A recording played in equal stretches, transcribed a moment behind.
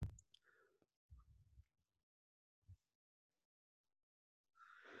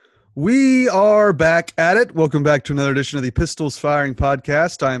We are back at it. Welcome back to another edition of the Pistols Firing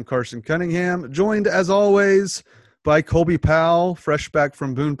Podcast. I am Carson Cunningham, joined as always by Colby Powell, fresh back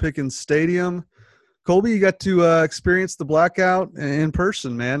from Boone Pickens Stadium. Colby, you got to experience the blackout in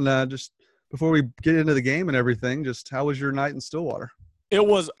person, man. Just before we get into the game and everything, just how was your night in Stillwater? It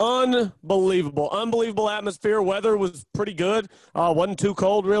was unbelievable atmosphere. Weather was pretty good. Wasn't too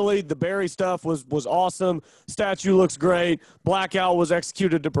cold, really. The Barry stuff was awesome. Statue looks great. Blackout was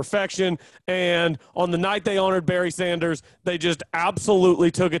executed to perfection. And on the night they honored Barry Sanders, they just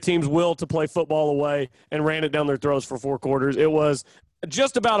absolutely took a team's will to play football away and ran it down their throats for 4 quarters. It was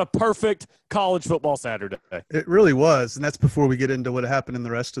just about a perfect college football Saturday. It really was, and that's before we get into what happened in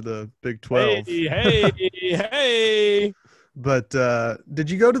the rest of the Big 12. Hey. But did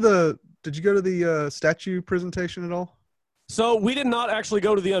you go to the statue presentation at all? So we did not actually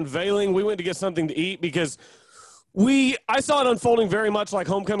go to the unveiling. We went to get something to eat because I saw it unfolding very much like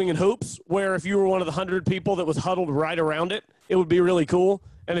Homecoming and Hoops, where if you were one of the 100 people that was huddled right around it, it would be really cool.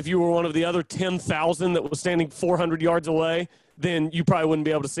 And if you were one of the other 10,000 that was standing 400 yards away, then you probably wouldn't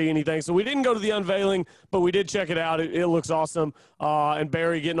be able to see anything. So we didn't go to the unveiling, but we did check it out. It looks awesome. And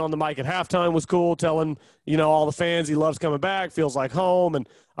Barry getting on the mic at halftime was cool, telling, all the fans he loves coming back, feels like home. And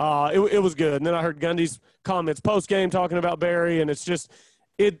it was good. And then I heard Gundy's comments post-game talking about Barry, and it's just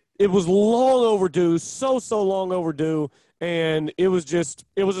it was long overdue, so long overdue. And it was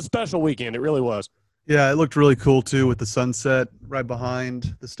a special weekend. It really was. Yeah, it looked really cool, too, with the sunset right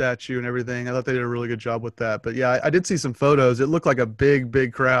behind the statue and everything. I thought they did a really good job with that. But, yeah, I did see some photos. It looked like a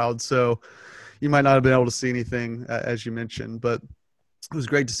big crowd, so you might not have been able to see anything, as you mentioned. But it was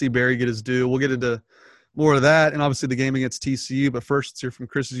great to see Barry get his due. We'll get into more of that and, obviously, the game against TCU. But first, let's hear from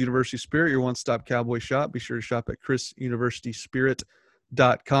Chris's University Spirit, your one-stop Cowboy shop. Be sure to shop at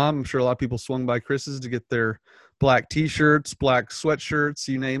chrisuniversityspirit.com. I'm sure a lot of people swung by Chris's to get their black T-shirts, black sweatshirts,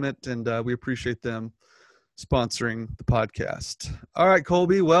 you name it, and we appreciate them sponsoring the podcast. All right,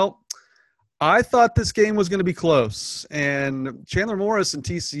 Colby. Well, I thought this game was going to be close, and Chandler Morris and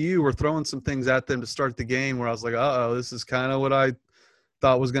TCU were throwing some things at them to start the game where I was like, this is kind of what I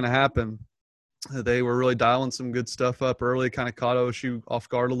thought was going to happen. They were really dialing some good stuff up early, kind of caught OSU off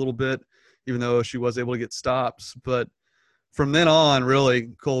guard a little bit, even though OSU was able to get stops. But from then on, really,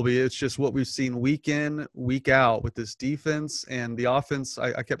 Colby, it's just what we've seen week in, week out with this defense. And the offense,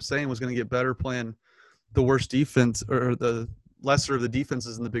 I kept saying, was going to get better playing the worst defense or the lesser of the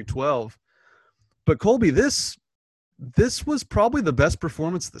defenses in the Big 12. But, Colby, this was probably the best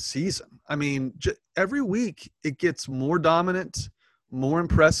performance of the season. I mean, every week it gets more dominant, more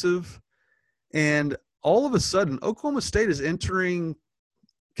impressive. And all of a sudden, Oklahoma State is entering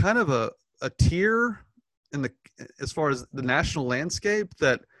kind of a tier as far as the national landscape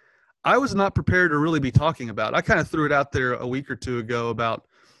that I was not prepared to really be talking about. I kind of threw it out there a week or two ago about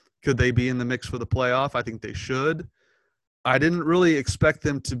could they be in the mix for the playoff? I think they should. I didn't really expect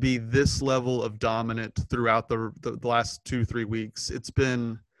them to be this level of dominant throughout the last 2-3 weeks. It's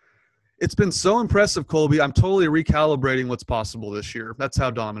been so impressive, Colby. I'm totally recalibrating what's possible this year. That's how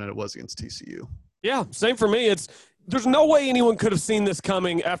dominant it was against TCU. Yeah, same for me. There's no way anyone could have seen this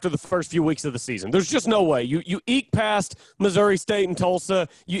coming after the first few weeks of the season. There's just no way. You eke past Missouri State and Tulsa.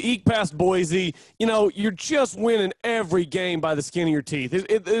 You eke past Boise. You're just winning every game by the skin of your teeth.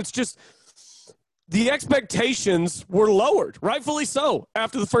 It's just the expectations were lowered, rightfully so,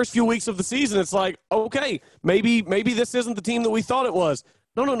 after the first few weeks of the season. It's like, okay, maybe this isn't the team that we thought it was.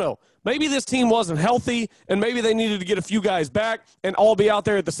 No. Maybe this team wasn't healthy, and maybe they needed to get a few guys back and all be out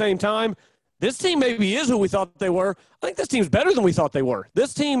there at the same time. This team maybe is who we thought they were. I think this team's better than we thought they were.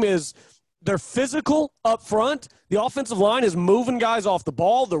 This team they're physical up front. The offensive line is moving guys off the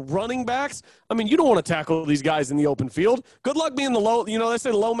ball. The running backs, I mean, you don't want to tackle these guys in the open field. Good luck being the low, they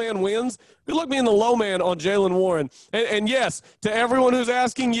say low man wins. Good luck being the low man on Jaylen Warren. And yes, to everyone who's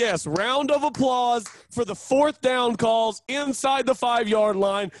asking, yes, round of applause for the 4th down calls inside the 5-yard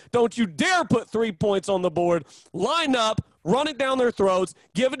line. Don't you dare put 3 points on the board. Line up. Run it down their throats,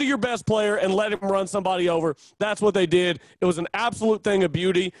 give it to your best player, and let him run somebody over. That's what they did. It was an absolute thing of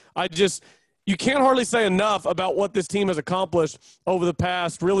beauty. You can't hardly say enough about what this team has accomplished over the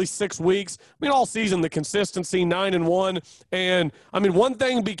past really 6 weeks. I mean, all season, the consistency, 9-1. And, I mean, one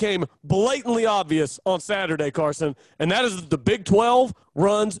thing became blatantly obvious on Saturday, Carson, and that is that the Big 12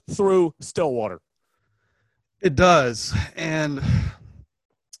 runs through Stillwater. It does. And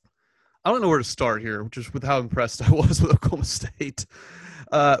I don't know where to start here, just with how impressed I was with Oklahoma State.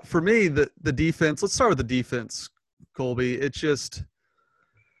 For me, the defense, let's start with the defense, Colby. It's just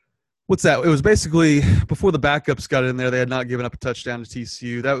what's that? It was basically before the backups got in there, they had not given up a touchdown to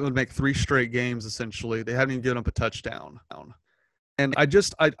TCU. That would make 3 straight games, essentially. They haven't even given up a touchdown. And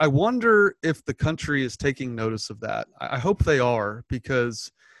I wonder if the country is taking notice of that. I hope they are,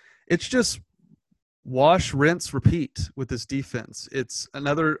 because it's just wash, rinse, repeat with this defense. It's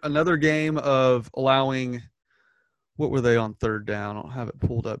another game of allowing, what were they on third down? I don't have it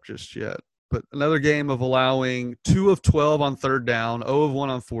pulled up just yet. But another game of allowing 2 of 12 on third down, 0 of 1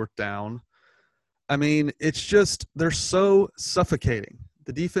 on fourth down. I mean, it's just, they're so suffocating.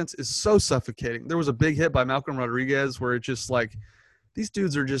 The defense is so suffocating. There was a big hit by Malcolm Rodriguez where it's just like, these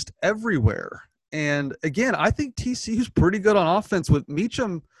dudes are just everywhere. And again, I think TCU's pretty good on offense with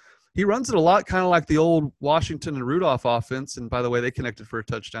Meacham. He runs it a lot, kind of like the old Washington and Rudolph offense. And by the way, they connected for a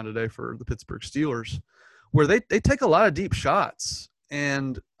touchdown today for the Pittsburgh Steelers, where they take a lot of deep shots.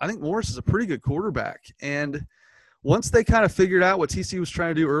 And I think Morris is a pretty good quarterback. And once they kind of figured out what TCU was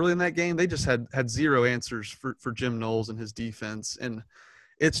trying to do early in that game, they just had zero answers for Jim Knowles and his defense. And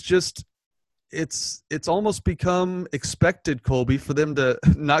it's just it's almost become expected, Colby, for them to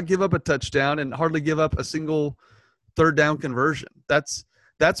not give up a touchdown and hardly give up a single third down conversion. That's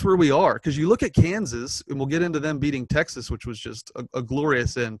where we are, because you look at Kansas, and we'll get into them beating Texas, which was just a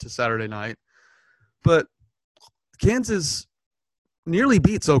glorious end to Saturday night. But Kansas nearly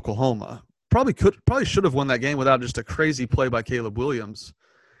beats Oklahoma. Probably should have won that game without just a crazy play by Caleb Williams.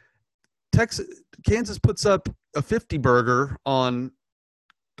 Kansas puts up a 50-burger on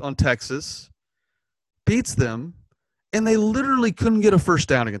Texas, beats them, and they literally couldn't get a first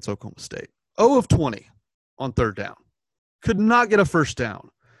down against Oklahoma State. 0 of 20 on third down. Could not get a first down.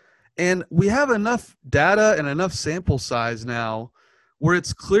 And we have enough data and enough sample size now where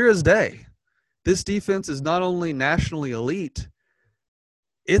it's clear as day. This defense is not only nationally elite,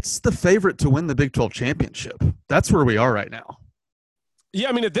 it's the favorite to win the Big 12 championship. That's where we are right now. Yeah,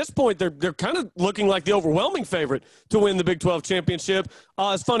 I mean, at this point, they're kind of looking like the overwhelming favorite to win the Big 12 championship.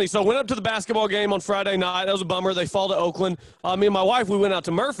 It's funny. So I went up to the basketball game on Friday night. That was a bummer. They fall to Oakland. Me and my wife, we went out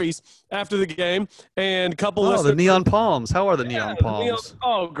to Murphy's after the game, and a couple of the Neon Palms. How are the Neon Palms?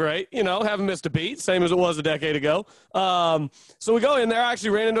 Great. Haven't missed a beat, same as it was a decade ago. So we go in there. I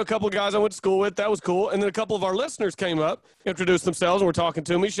actually ran into a couple of guys I went to school with. That was cool. And then a couple of our listeners came up, introduced themselves, and were talking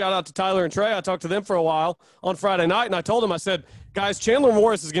to me. Shout out to Tyler and Trey. I talked to them for a while on Friday night, and I told them, I said, guys, Chandler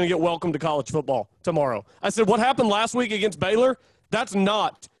Morris is going to get welcomed to college football tomorrow. I said, what happened last week against Baylor? That's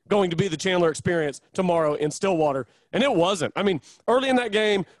not going to be the Chandler experience tomorrow in Stillwater. And it wasn't. I mean, early in that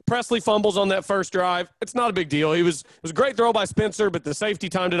game, Presley fumbles on that first drive. It's not a big deal. It was a great throw by Spencer, but the safety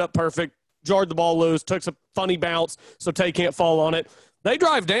timed it up perfect, jarred the ball loose, took some funny bounce so Tay can't fall on it. They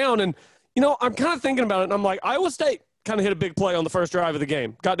drive down, and, I'm kind of thinking about it, and I'm like, Iowa State kind of hit a big play on the first drive of the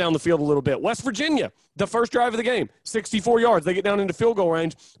game, got down the field a little bit. West Virginia, the first drive of the game, 64 yards. They get down into field goal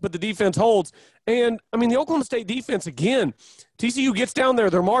range, but the defense holds. And, the Oklahoma State defense, again, TCU gets down there.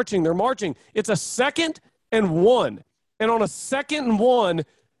 They're marching. It's a 2nd and 1. And on a 2nd and 1,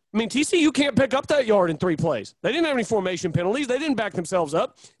 TCU can't pick up that yard in 3 plays. They didn't have any formation penalties. They didn't back themselves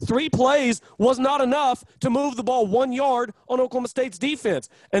up. 3 plays was not enough to move the ball 1 yard on Oklahoma State's defense.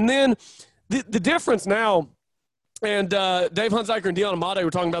 And then the difference now, and Dave Hunziker and Dion Amade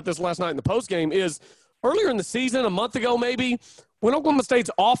were talking about this last night in the postgame, is earlier in the season, a month ago maybe, when Oklahoma State's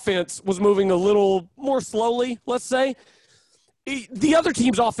offense was moving a little more slowly, let's say, the other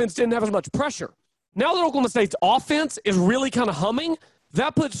team's offense didn't have as much pressure. Now that Oklahoma State's offense is really kind of humming,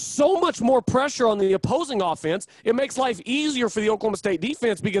 that puts so much more pressure on the opposing offense. It makes life easier for the Oklahoma State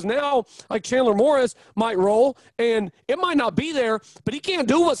defense because now, like Chandler Morris might roll, and it might not be there, but he can't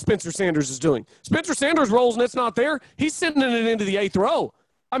do what Spencer Sanders is doing. Spencer Sanders rolls and it's not there. He's sending it into the 8th row.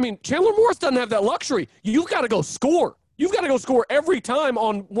 Chandler Morris doesn't have that luxury. You've got to go score. You've got to go score every time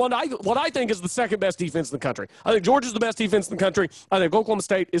on what I think is the second best defense in the country. I think Georgia's the best defense in the country. I think Oklahoma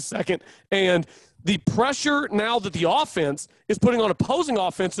State is second. And the pressure now that the offense is putting on opposing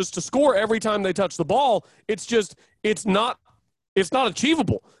offenses to score every time they touch the ball, it's not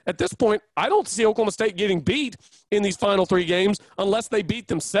achievable. At this point, I don't see Oklahoma State getting beat in these final 3 games unless they beat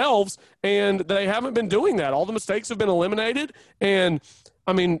themselves, and they haven't been doing that. All the mistakes have been eliminated, and,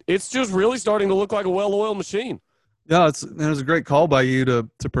 it's just really starting to look like a well-oiled machine. Yeah, it was a great call by you to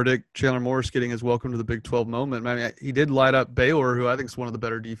predict Chandler Morris getting his welcome to the Big 12 moment. He did light up Baylor, who I think is one of the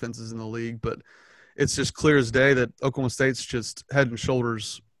better defenses in the league, but it's just clear as day that Oklahoma State's just head and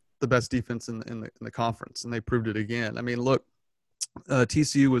shoulders the best defense in the conference, and they proved it again. Look,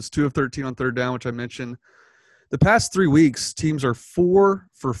 TCU was 2 of 13 on third down, which I mentioned. The past 3 weeks, teams are 4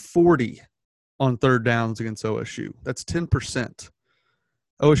 for 40 on third downs against OSU. That's 10%.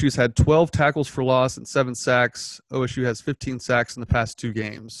 OSU's had 12 tackles for loss and 7 sacks. OSU has 15 sacks in the past 2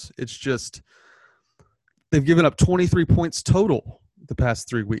 games. It's just they've given up 23 points total the past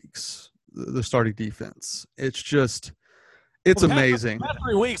 3 weeks, the starting defense. It's It's Well, amazing. The past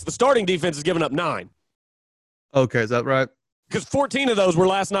 3 weeks, the starting defense has given up 9. Okay, is that right? Because 14 of those were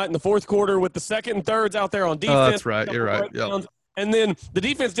last night in the fourth quarter with the second and thirds out there on defense. Oh, that's right. You're right. Yep. And then the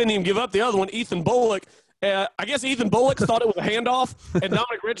defense didn't even give up the other one, Ethan Bullock. I guess Ethan Bullock thought it was a handoff, and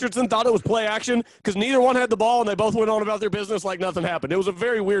Dominic Richardson thought it was play action because neither one had the ball, and they both went on about their business like nothing happened. It was a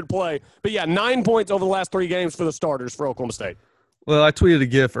very weird play. But, yeah, 9 points over the last 3 games for the starters for Oklahoma State. Well, I tweeted a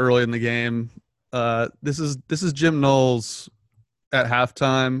GIF early in the game. This is Jim Knowles at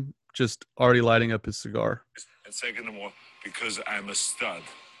halftime, just already lighting up his cigar. And second of all, because I'm a stud,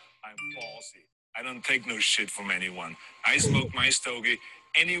 I'm ballsy. I don't take no shit from anyone. I smoke my stogie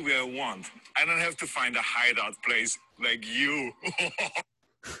anywhere I want. I don't have to find a hideout place like you.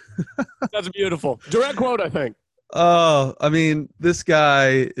 That's beautiful. Direct quote, I think. Oh, I mean, this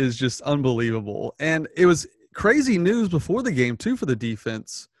guy is just unbelievable. And it was crazy news before the game, too, for the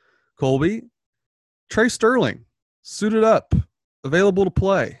defense. Colby, Trey Sterling, suited up, available to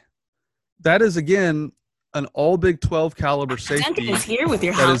play. That is, again, an all Big 12 caliber safety here with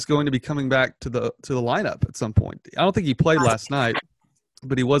your that is going to be coming back to the lineup at some point. I don't think he played last night,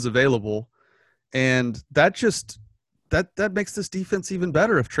 but he was available. And that just that makes this defense even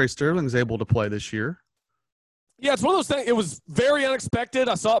better if Trey Sterling's able to play this year. Yeah, it's one of those things. It was very unexpected.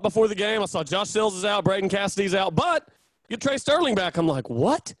 I saw it before the game. I saw Josh Sills is out, Braden Cassidy's out, but get Trey Sterling back. I'm like,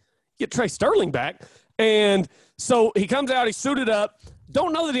 what? Get Trey Sterling back? And so he comes out, he's suited up.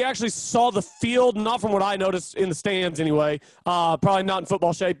 Don't know that he actually saw the field, not from what I noticed in the stands anyway. Probably not in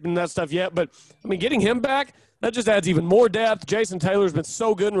football shape and that stuff yet. But, I mean, getting him back, that just adds even more depth. Jason Taylor's been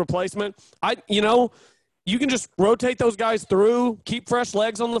so good in replacement. You can just rotate those guys through, keep fresh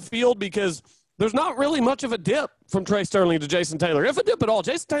legs on the field because there's not really much of a dip from Trey Sterling to Jason Taylor. If a dip at all,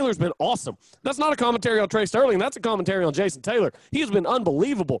 Jason Taylor's been awesome. That's not a commentary on Trey Sterling. That's a commentary on Jason Taylor. He has been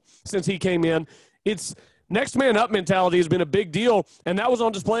unbelievable since he came in. It's next man up mentality has been a big deal, and that was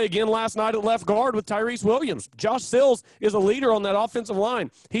on display again last night at left guard with Tyrese Williams. Josh Sills is a leader on that offensive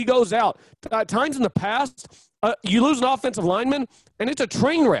line. He goes out. At times in the past, you lose an offensive lineman, and it's a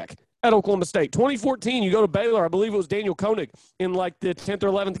train wreck at Oklahoma State. 2014, you go to Baylor. I believe it was Daniel Koenig in like the 10th or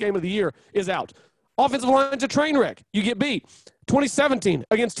 11th game of the year is out. Offensive line's a train wreck. You get beat. 2017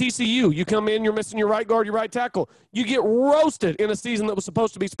 against TCU, you come in, you're missing your right guard, your right tackle. You get roasted in a season that was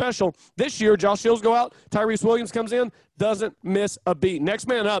supposed to be special. This year, Josh Sills go out, Tyrese Williams comes in, doesn't miss a beat. Next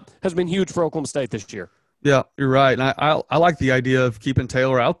man up has been huge for Oklahoma State this year. Yeah, you're right. And I like the idea of keeping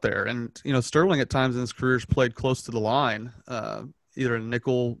Taylor out there. And, Sterling at times in his career has played close to the line, either a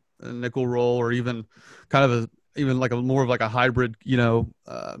nickel role or even kind of more of a hybrid,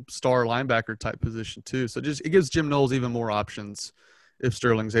 star linebacker type position too. So it gives Jim Knowles even more options if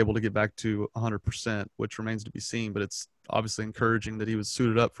Sterling's able to get back to 100%, which remains to be seen. But it's obviously encouraging that he was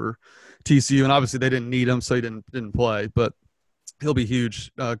suited up for TCU, and obviously they didn't need him, so he didn't play. But he'll be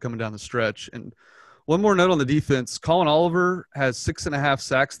huge coming down the stretch. And one more note on the defense: Colin Oliver has 6.5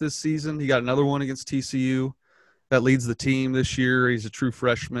 sacks this season. He got another one against TCU. That leads the team this year. He's a true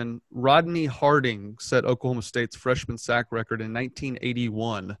freshman. Rodney Harding set Oklahoma State's freshman sack record in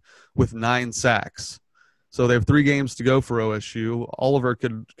 1981 with 9 sacks. So they have 3 games to go for OSU. Oliver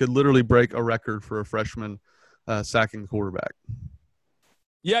could literally break a record for a freshman sacking quarterback.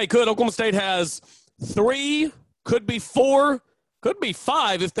 Yeah, he could. Oklahoma State has 3, could be 4, could be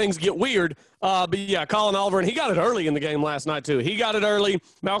 5 if things get weird. But, yeah, Colin Oliver, and he got it early in the game last night, too. He got it early.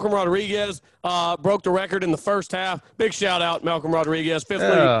 Malcolm Rodriguez broke the record in the first half. Big shout-out, Malcolm Rodriguez,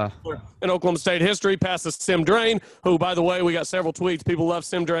 5th leader in Oklahoma State history, passes Sim Drain, who, by the way, we got several tweets. People love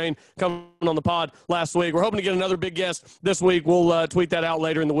Sim Drain coming on the pod last week. We're hoping to get another big guest this week. We'll tweet that out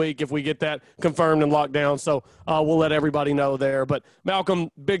later in the week if we get that confirmed and locked down. So we'll let everybody know there. But Malcolm,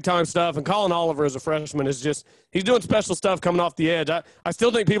 big-time stuff. And Colin Oliver as a freshman is just – he's doing special stuff coming off the edge. I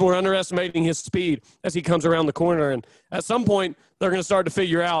still think people are underestimating his speed as he comes around the corner. And at some point, they're going to start to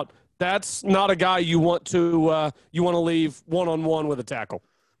figure out that's not a guy you want to leave one-on-one with a tackle.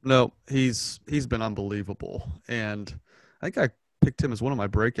 No, he's been unbelievable. And I think I picked him as one of my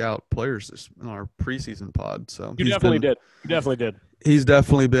breakout players in our preseason pod. So You definitely did. He's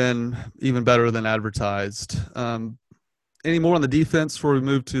definitely been even better than advertised. Any more on the defense before we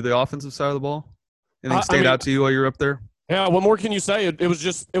move to the offensive side of the ball? Anything stand out to you while you're up there? Yeah, what more can you say? It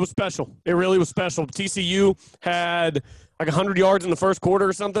was special. It really was special. TCU had like 100 yards in the first quarter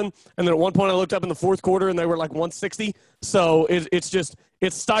or something, and then at one point I looked up in the fourth quarter and they were like 160. So it's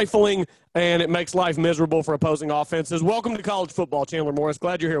stifling, and it makes life miserable for opposing offenses. Welcome to college football, Chandler Morris.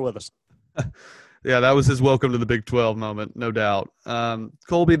 Glad you're here with us. Yeah, that was his welcome to the Big 12 moment, no doubt.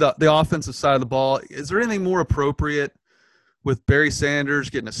 Colby, the offensive side of the ball, is there anything more appropriate with Barry Sanders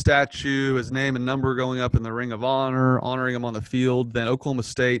getting a statue, his name and number going up in the Ring of Honor, honoring him on the field, then Oklahoma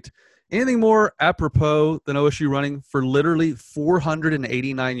State. Anything more apropos than OSU running for literally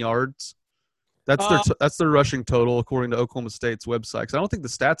 489 yards? That's their rushing total according to Oklahoma State's website. 'Cause I don't think the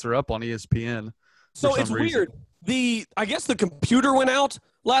stats are up on ESPN. So it's weird. I guess the computer went out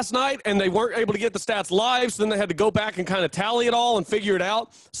last night and they weren't able to get the stats live, so then they had to go back and kind of tally it all and figure it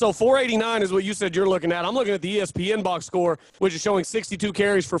out. So 489 is what you said you're looking at. I'm looking at the ESPN box score, which is showing 62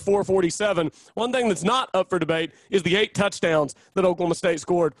 carries for 447. One thing that's not up for debate is the 8 touchdowns that Oklahoma State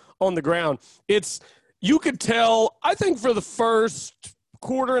scored on the ground. You could tell, I think for the first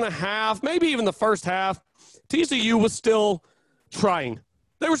quarter and a half, maybe even the first half, TCU was still trying.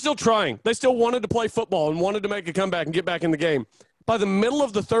 They were still trying. They still wanted to play football and wanted to make a comeback and get back in the game. By the middle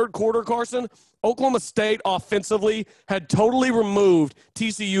of the third quarter, Carson, Oklahoma State offensively had totally removed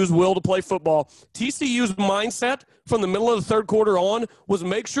TCU's will to play football. TCU's mindset from the middle of the third quarter on was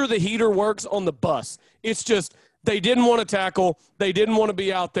make sure the heater works on the bus. It's just they didn't want to tackle. They didn't want to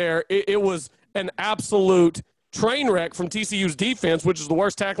be out there. It was an absolute train wreck from TCU's defense, which is the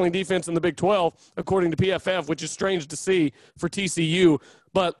worst tackling defense in the Big 12, according to PFF, which is strange to see for TCU.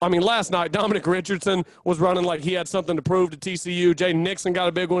 But, I mean, last night, Dominic Richardson was running like he had something to prove to TCU. Jaden Nixon got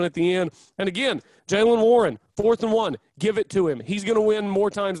a big one at the end. And, again, Jaylen Warren, 4th and 1, give it to him. He's going to win more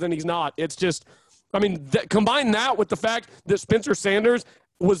times than he's not. It's just, I mean, combine that with the fact that Spencer Sanders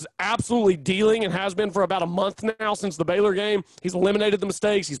was absolutely dealing and has been for about a month now since the Baylor game. He's eliminated the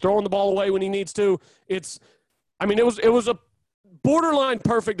mistakes. He's throwing the ball away when he needs to. It was a borderline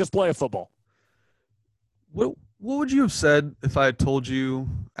perfect display of football. What would you have said if I had told you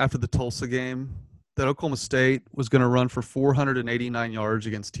after the Tulsa game that Oklahoma State was going to run for 489 yards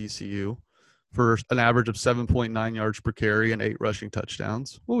against TCU for an average of 7.9 yards per carry and 8 rushing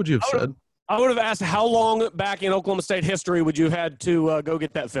touchdowns? What would you have said? I would have asked how long back in Oklahoma State history would you have had to go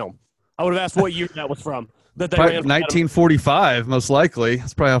get that film? I would have asked what year that was from. That they ran 1945, most likely.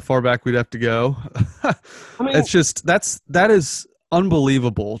 That's probably how far back we'd have to go. It's just that is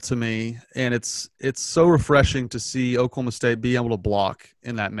unbelievable to me, and it's so refreshing to see Oklahoma State be able to block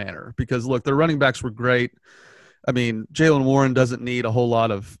in that manner because, look, their running backs were great. I mean, Jaylen Warren doesn't need a whole lot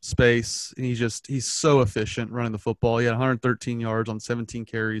of space, and he's so efficient running the football. He had 113 yards on 17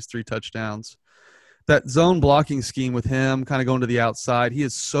 carries, 3 touchdowns. That zone blocking scheme with him kind of going to the outside, he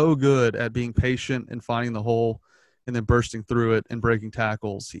is so good at being patient and finding the hole and then bursting through it and breaking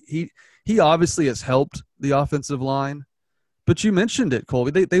tackles. He obviously has helped the offensive line. But you mentioned it,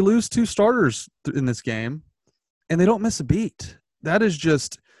 Colby. They lose 2 starters in this game, and they don't miss a beat. That is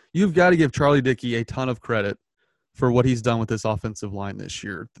just – you've got to give Charlie Dickey a ton of credit for what he's done with this offensive line this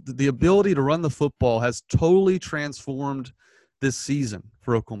year. The ability to run the football has totally transformed this season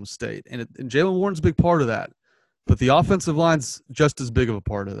for Oklahoma State, and Jaylen Warren's a big part of that. But the offensive line's just as big of a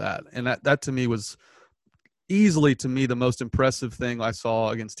part of that, and that to me was easily, to me, the most impressive thing I saw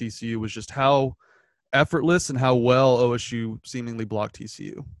against TCU was just how – effortless and how well OSU seemingly blocked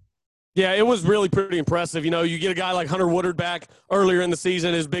TCU. Yeah, it was really pretty impressive. You know, you get a guy like Hunter Woodard back earlier in the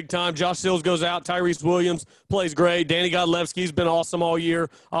season is big time. Josh Sills goes out. Tyrese Williams plays great. Danny Godlewski's been awesome all year.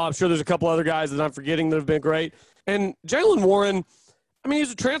 I'm sure there's a couple other guys that I'm forgetting that have been great. And Jaylen Warren, I mean,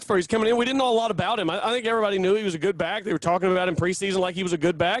 he's a transfer. He's coming in. We didn't know a lot about him. I think everybody knew he was a good back. They were talking about him preseason like he was a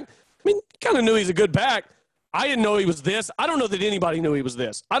good back. I mean, kind of knew he's a good back. I didn't know he was this. I don't know that anybody knew he was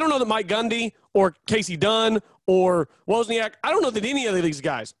this. I don't know that Mike Gundy or Casey Dunn or Wozniak, I don't know that any of these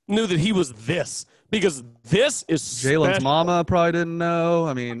guys knew that he was this because this is Jalen's mama probably didn't know.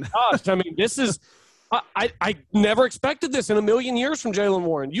 I mean, gosh, I mean, this is I never expected this in a million years from Jaylen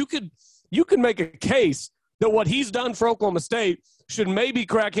Warren. You could make a case that what he's done for Oklahoma State should maybe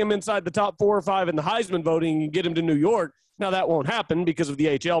crack him inside the top 4 or 5 in the Heisman voting and get him to New York. Now, that won't happen because of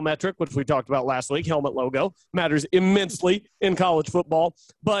the HL metric, which we talked about last week. Helmet logo matters immensely in college football.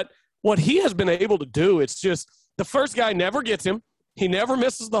 But what he has been able to do, it's just the first guy never gets him. He never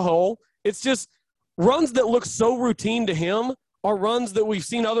misses the hole. It's just runs that look so routine to him are runs that we've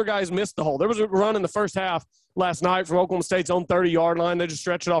seen other guys miss the hole. There was a run in the first half last night from Oklahoma State's own 30-yard line. They just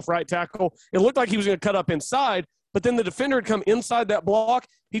stretched it off right tackle. It looked like he was going to cut up inside, but then the defender had come inside that block.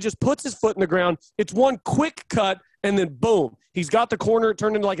 He just puts his foot in the ground. It's one quick cut, and then boom, he's got the corner. It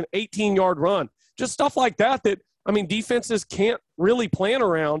turned into like an 18-yard run. Just stuff like that, I mean, defenses can't really plan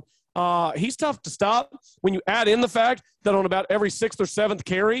around. He's tough to stop. When you add in the fact that on about every 6th or 7th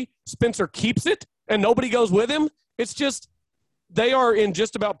carry, Spencer keeps it and nobody goes with him, it's just they are in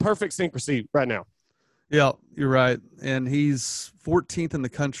just about perfect synchrony right now. Yeah, you're right. And he's 14th in the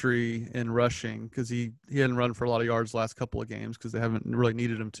country in rushing because he hadn't run for a lot of yards the last couple of games because they haven't really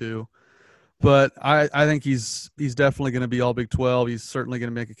needed him to. But I think he's definitely going to be all Big 12. He's certainly going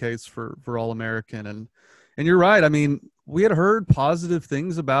to make a case for All-American. And you're right. I mean, we had heard positive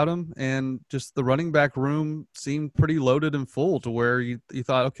things about him, and just the running back room seemed pretty loaded and full to where you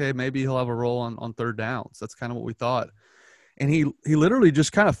thought, okay, maybe he'll have a role on third downs. That's kind of what we thought. And he literally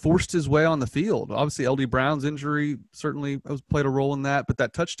just kind of forced his way on the field. Obviously, L.D. Brown's injury certainly played a role in that, but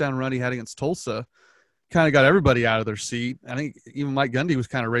that touchdown run he had against Tulsa kind of got everybody out of their seat. I think even Mike Gundy was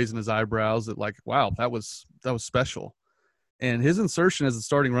kind of raising his eyebrows at like, wow, that was special. And his insertion as a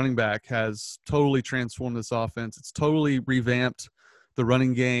starting running back has totally transformed this offense. It's totally revamped the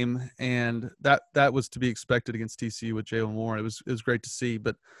running game, and that was to be expected against TCU with Jaylen Warren. It was great to see.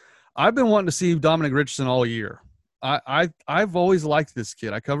 But I've been wanting to see Dominic Richardson all year. I've always liked this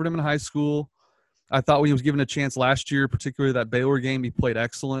kid. I covered him in high school. I thought when he was given a chance last year, particularly that Baylor game, he played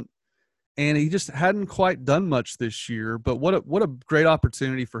excellent. And he just hadn't quite done much this year. But what a great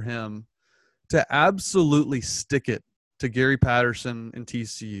opportunity for him to absolutely stick it to Gary Patterson and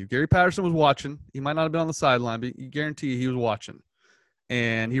TCU. Gary Patterson was watching. He might not have been on the sideline, but you guarantee he was watching.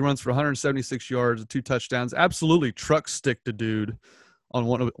 And he runs for 176 yards and 2 touchdowns. Absolutely truck sticked a dude on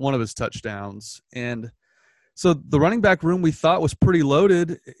one of his touchdowns. And so the running back room we thought was pretty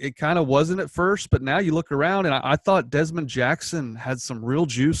loaded. It kind of wasn't at first, but now you look around, and I thought Desmond Jackson had some real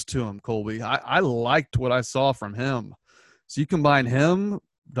juice to him, Colby. I liked what I saw from him. So you combine him,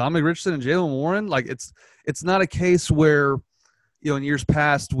 Dominic Richardson, and Jaylen Warren, like it's not a case where, in years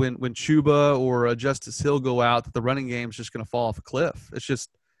past when Chuba or Justice Hill go out, that the running game is just going to fall off a cliff.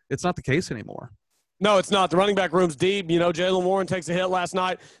 It's not the case anymore. No, it's not. The running back room's deep. Jaylen Warren takes a hit last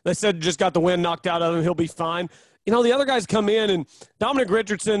night. They said just got the wind knocked out of him. He'll be fine. The other guys come in, and Dominic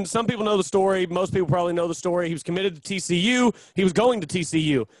Richardson, some people know the story. Most people probably know the story. He was committed to TCU. He was going to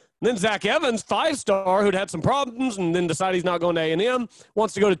TCU. And then Zach Evans, 5-star, who'd had some problems and then decided he's not going to A&M,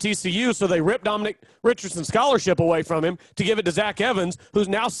 wants to go to TCU, so they ripped Dominic Richardson's scholarship away from him to give it to Zach Evans, who's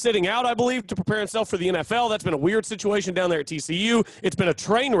now sitting out, I believe, to prepare himself for the NFL. That's been a weird situation down there at TCU. It's been a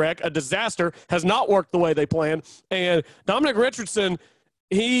train wreck, a disaster, has not worked the way they planned. And Dominic Richardson,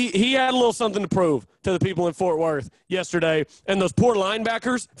 he had a little something to prove to the people in Fort Worth yesterday, and those poor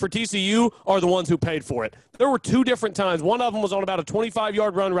linebackers for TCU are the ones who paid for it. There were 2 different times. One of them was on about a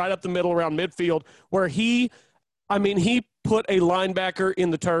 25-yard run right up the middle around midfield where he put a linebacker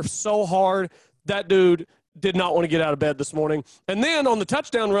in the turf so hard that dude did not want to get out of bed this morning. And then on the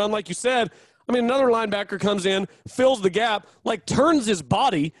touchdown run, like you said, another linebacker comes in, fills the gap, turns his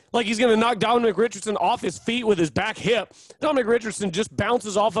body like he's going to knock Dominic Richardson off his feet with his back hip. Dominic Richardson just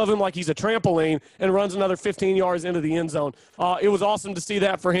bounces off of him like he's a trampoline and runs another 15 yards into the end zone. It was awesome to see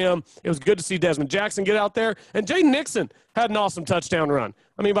that for him. It was good to see Desmond Jackson get out there. And Jaden Nixon had an awesome touchdown run.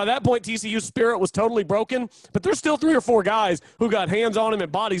 By that point, TCU's spirit was totally broken, but there's still 3 or 4 guys who got hands on him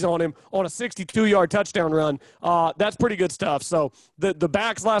and bodies on him on a 62-yard touchdown run. That's pretty good stuff. So the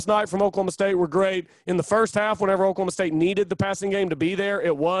backs last night from Oklahoma State were great. In the first half, whenever Oklahoma State needed the passing game to be there,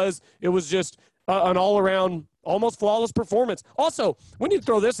 it was just an all-around, almost flawless performance. Also, when you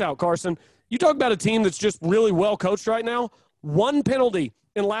throw this out, Carson, you talk about a team that's just really well coached right now. 1 penalty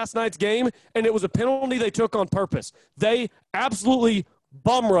in last night's game, and it was a penalty they took on purpose. They absolutely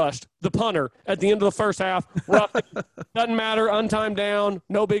bum rushed the punter at the end of the first half. Doesn't matter, untimed down,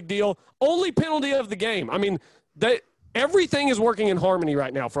 no big deal. Only penalty of the game. Everything is working in harmony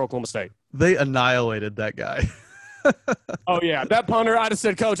right now for Oklahoma State. They annihilated that guy. Oh, yeah. That punter, I just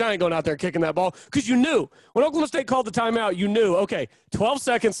said, Coach, I ain't going out there kicking that ball. Because you knew. When Oklahoma State called the timeout, you knew, okay, 12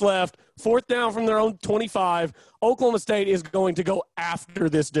 seconds left, 4th down from their own 25. Oklahoma State is going to go after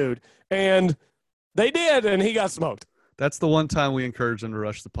this dude. And they did, and he got smoked. That's the one time we encourage them to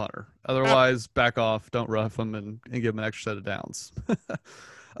rush the punter. Otherwise, back off, don't rough them, and give them an extra set of downs.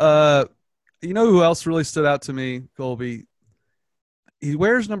 You know who else really stood out to me, Colby? He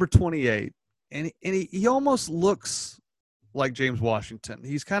wears number 28, and he almost looks like James Washington.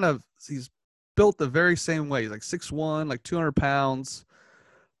 He's built the very same way. He's like 6'1", like 200 pounds.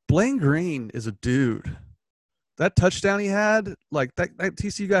 Blaine Green is a dude. That touchdown he had, like that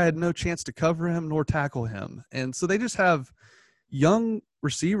TCU guy had no chance to cover him nor tackle him. And so they just have young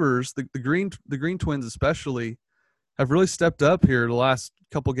receivers, the Green twins especially, have really stepped up here the last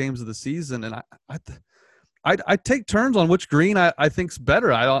couple games of the season. And I take turns on which Green I think's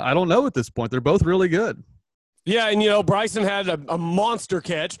better. I don't know at this point. They're both really good. Yeah, and, Bryson had a monster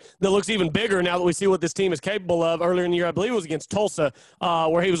catch that looks even bigger now that we see what this team is capable of. Earlier in the year, I believe it was against Tulsa,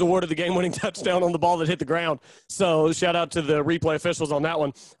 where he was awarded the game-winning touchdown on the ball that hit the ground. So shout out to the replay officials on that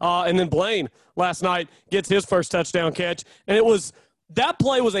one. And then Blaine last night gets his first touchdown catch. And that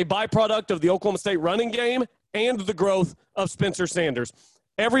play was a byproduct of the Oklahoma State running game and the growth of Spencer Sanders.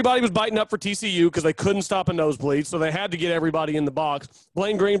 Everybody was biting up for TCU because they couldn't stop a nosebleed, so they had to get everybody in the box.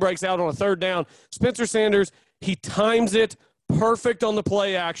 Blaine Green breaks out on a third down. Spencer Sanders, he times it perfect on the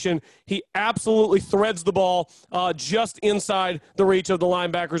play action. He absolutely threads the ball just inside the reach of the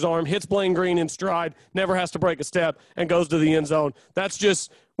linebacker's arm, hits Blaine Green in stride, never has to break a step, and goes to the end zone. That's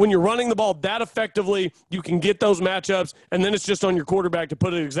just – when you're running the ball that effectively, you can get those matchups, and then it's just on your quarterback to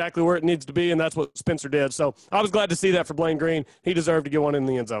put it exactly where it needs to be, and that's what Spencer did. So I was glad to see that for Blaine Green. He deserved to get one in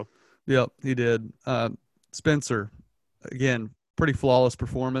the end zone. Yep, he did. Spencer, again, pretty flawless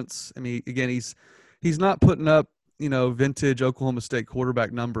performance. I mean, again, he's not putting up, vintage Oklahoma State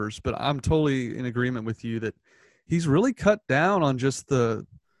quarterback numbers, but I'm totally in agreement with you that he's really cut down on just the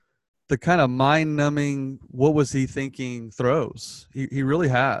kind of mind-numbing, what was he thinking throws. He really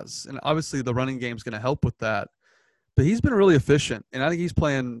has. And obviously the running game is going to help with that. But he's been really efficient, and I think he's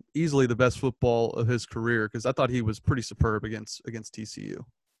playing easily the best football of his career because I thought he was pretty superb against TCU.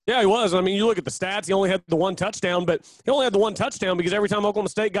 Yeah, he was. I mean, you look at the stats, he only had the one touchdown, but he only had the one touchdown because every time Oklahoma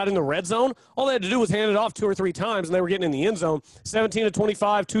State got in the red zone, all they had to do was hand it off 2 or 3 times, and they were getting in the end zone. 17 to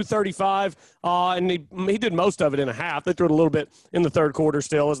 25, 235, and he did most of it in a half. They threw it a little bit in the third quarter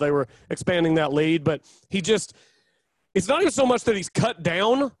still as they were expanding that lead, but it's not even so much that he's cut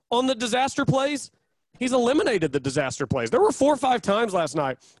down on the disaster plays. He's eliminated the disaster plays. There were 4 or 5 times last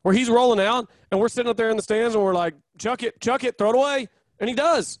night where he's rolling out, and we're sitting up there in the stands, and we're like, chuck it, throw it away. And he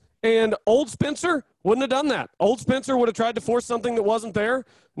does. And old Spencer wouldn't have done that. Old Spencer would have tried to force something that wasn't there.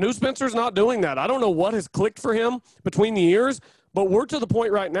 New Spencer's not doing that. I don't know what has clicked for him between the years, but we're to the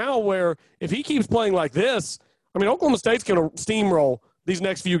point right now where if he keeps playing like this, I mean, Oklahoma State's going to steamroll these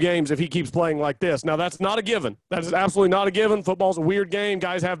next few games if he keeps playing like this. Now, that's not a given. That is absolutely not a given. Football's a weird game.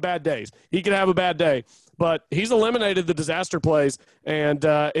 Guys have bad days. He could have a bad day. But he's eliminated the disaster plays, and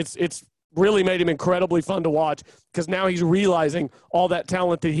it's really made him incredibly fun to watch because now he's realizing all that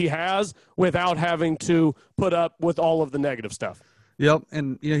talent that he has without having to put up with all of the negative stuff. Yep,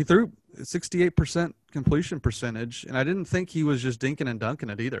 and he threw 68% completion percentage, and I didn't think he was just dinking and dunking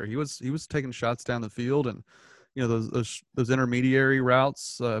it either. He was taking shots down the field, and those intermediary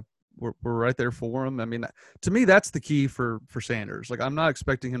routes were right there for him. I mean, to me, that's the key for Sanders. Like, I'm not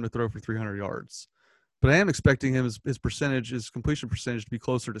expecting him to throw for 300 yards. But I am expecting him, his completion percentage to be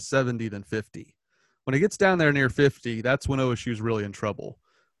closer to 70 than 50. When he gets down there near 50, that's when OSU is really in trouble.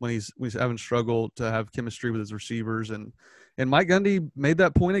 When he's having struggled to have chemistry with his receivers. And Mike Gundy made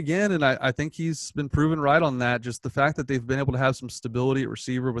that point again, and I think he's been proven right on that. Just the fact that they've been able to have some stability at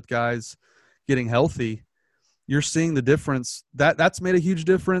receiver with guys getting healthy, you're seeing the difference. That's made a huge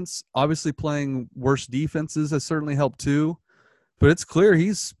difference. Obviously playing worse defenses has certainly helped too. But it's clear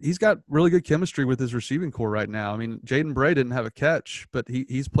he's got really good chemistry with his receiving core right now. I mean, Jaden Bray didn't have a catch, but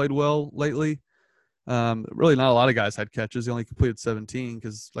he's played well lately. Really not a lot of guys had catches. He only completed 17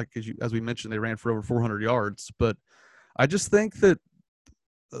 because, as we mentioned, they ran for over 400 yards. But I just think that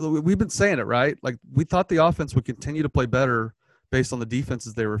we've been saying it, right? Like, we thought the offense would continue to play better based on the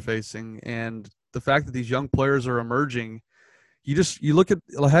defenses they were facing. And the fact that these young players are emerging, you look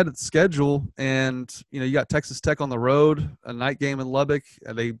ahead at the schedule, and you got Texas Tech on the road, a night game in Lubbock.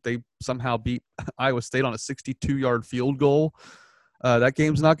 They somehow beat Iowa State on a 62-yard field goal. That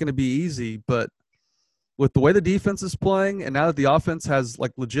game's not going to be easy, but with the way the defense is playing, and now that the offense has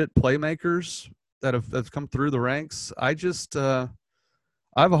legit playmakers that have come through the ranks, I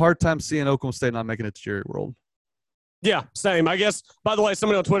have a hard time seeing Oklahoma State not making it to Jerry World. Yeah, same. I guess, by the way,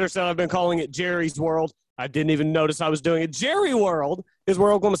 somebody on Twitter said I've been calling it Jerry's World. I didn't even notice I was doing it. Jerry World is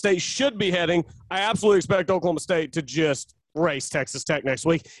where Oklahoma State should be heading. I absolutely expect Oklahoma State to just race Texas Tech next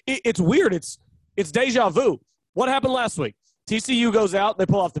week. It's weird. It's deja vu. What happened last week? TCU goes out. They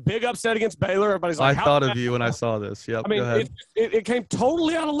pull off the big upset against Baylor. Everybody's like, I thought of you when I saw this. Yep. I mean, go ahead. It came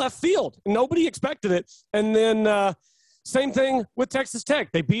totally out of left field. Nobody expected it. And then same thing with Texas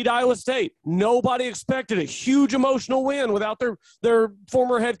Tech. They beat Iowa State. Nobody expected a huge emotional win without their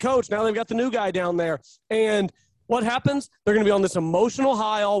former head coach. Now they've got the new guy down there. And what happens? They're going to be on this emotional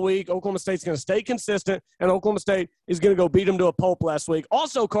high all week. Oklahoma State's going to stay consistent, and Oklahoma State is going to go beat them to a pulp last week.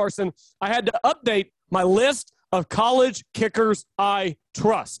 Also, Carson, I had to update my list of college kickers I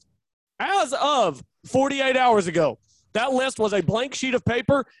trust. As of 48 hours ago, that list was a blank sheet of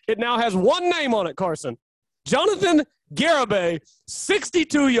paper. It now has one name on it, Carson. Jonathan Garibay,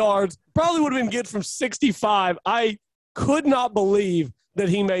 62 yards, probably would have been good from 65. I could not believe that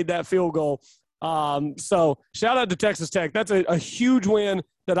he made that field goal. So shout out to Texas Tech. That's a huge win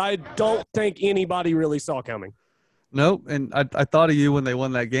that I don't think anybody really saw coming. Nope, and I thought of you when they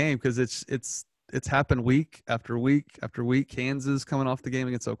won that game because it's happened week after week after week. Kansas coming off the game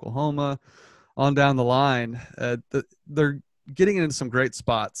against Oklahoma, on down the line. getting into some great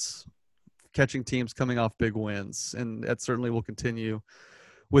spots, catching teams coming off big wins, and that certainly will continue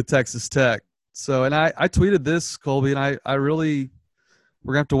with Texas Tech. So, and I tweeted this, Colby, and I really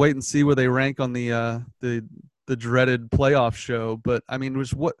we're gonna have to wait and see where they rank on the dreaded playoff show. But I mean,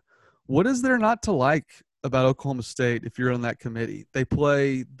 what is there not to like about Oklahoma State if you're on that committee? They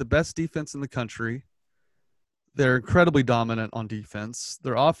play the best defense in the country. They're incredibly dominant on defense.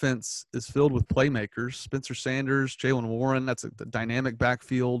 Their offense is filled with playmakers. Spencer Sanders, Jaylen Warren, that's a dynamic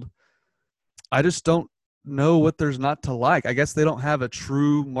backfield. I just don't know what there's not to like. I guess they don't have a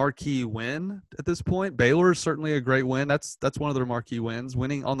true marquee win at this point. Baylor is certainly a great win. That's one of their marquee wins.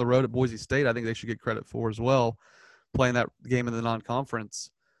 Winning on the road at Boise State, I think they should get credit for as well, playing that game in the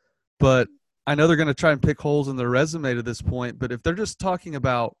non-conference. But I know they're going to try and pick holes in their resume to this point, but if they're just talking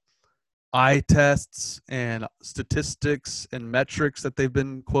about eye tests and statistics and metrics that they've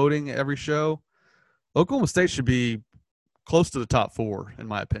been quoting every show, Oklahoma State should be close to the top 4, in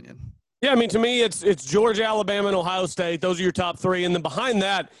my opinion. Yeah, I mean, to me, it's Georgia, Alabama, and Ohio State. Those are your top 3. And then behind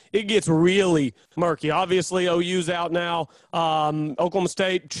that, it gets really murky. Obviously, OU's out now. Oklahoma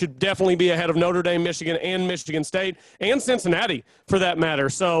State should definitely be ahead of Notre Dame, Michigan, and Michigan State, and Cincinnati, for that matter.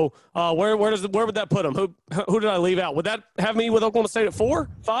 So where would that put them? Who did I leave out? Would that have me with Oklahoma State at 4,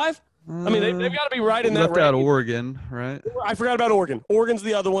 5? I mean, they've got to be right in that range. Left out Oregon, right? I forgot about Oregon. Oregon's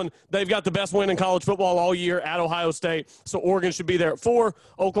the other one. They've got the best win in college football all year at Ohio State. So Oregon should be there at 4.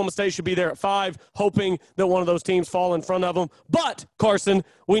 Oklahoma State should be there at 5, hoping that one of those teams fall in front of them. But, Carson,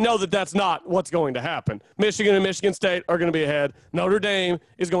 we know that that's not what's going to happen. Michigan and Michigan State are going to be ahead. Notre Dame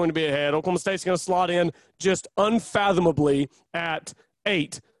is going to be ahead. Oklahoma State's going to slot in just unfathomably at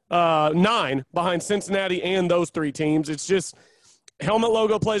 8, 9 behind Cincinnati and those 3 teams. It's just – helmet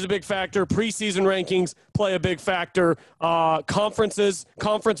logo plays a big factor. Preseason rankings play a big factor. Conference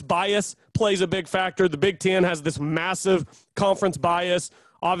bias plays a big factor. The Big Ten has this massive conference bias.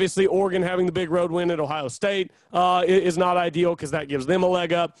 Obviously, Oregon having the big road win at Ohio State is not ideal because that gives them a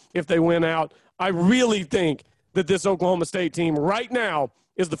leg up if they win out. I really think that this Oklahoma State team right now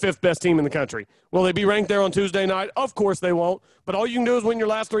is the 5th best team in the country. Will they be ranked there on Tuesday night? Of course they won't. But all you can do is win your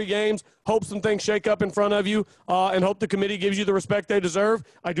last 3 games, hope some things shake up in front of you, and hope the committee gives you the respect they deserve.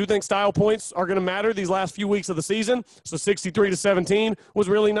 I do think style points are going to matter these last few weeks of the season. So 63-17 was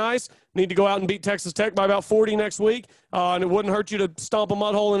really nice. Need to go out and beat Texas Tech by about 40 next week, and it wouldn't hurt you to stomp a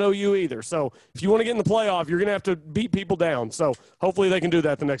mud hole in OU either. So if you want to get in the playoff, you're going to have to beat people down. So hopefully they can do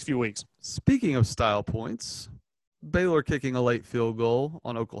that the next few weeks. Speaking of style points, Baylor kicking a late field goal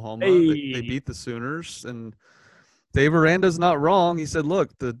on Oklahoma. Hey. They beat the Sooners, and Dave Aranda's not wrong. He said,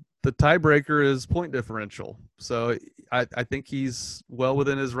 look, the tiebreaker is point differential. So I think he's well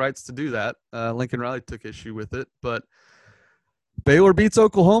within his rights to do that. Lincoln Riley took issue with it. But Baylor beats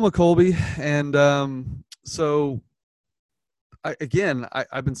Oklahoma, Colby. And so,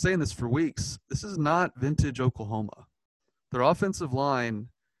 I've been saying this for weeks. This is not vintage Oklahoma. Their offensive line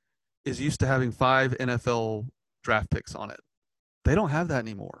is used to having 5 NFL draft picks on it. They don't have that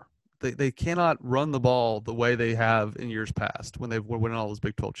anymore. They cannot run the ball the way they have in years past when they've won all those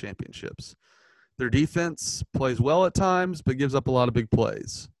Big 12 championships. Their defense plays well at times, but gives up a lot of big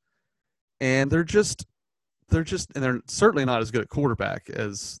plays. And they're certainly not as good at quarterback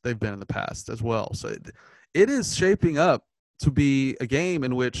as they've been in the past as well. So it is shaping up to be a game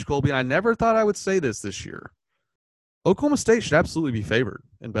in which, Colby, I never thought I would say this year. Oklahoma State should absolutely be favored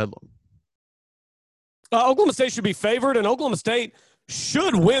in Bedlam. Oklahoma State should be favored, and Oklahoma State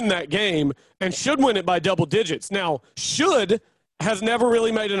should win that game and should win it by double digits. Now, should has never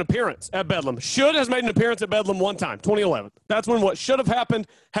really made an appearance at Bedlam. Should has made an appearance at Bedlam one time, 2011. That's when what should have happened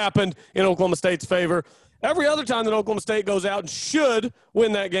in Oklahoma State's favor. Every other time that Oklahoma State goes out and should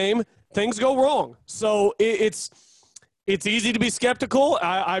win that game, things go wrong. So it's easy to be skeptical.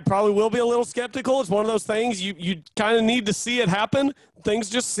 I probably will be a little skeptical. It's one of those things you kind of need to see it happen.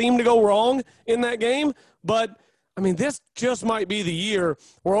 Things just seem to go wrong in that game. But, I mean, this just might be the year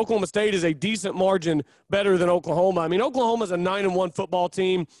where Oklahoma State is a decent margin better than Oklahoma. I mean, Oklahoma's a 9-1 football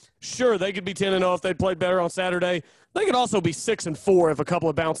team. Sure, they could be 10-0 if they played better on Saturday. They could also be 6-4 if a couple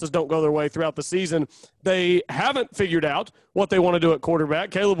of bounces don't go their way throughout the season. They haven't figured out what they want to do at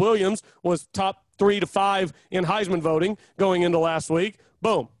quarterback. Caleb Williams was top 3 to 5 in Heisman voting going into last week.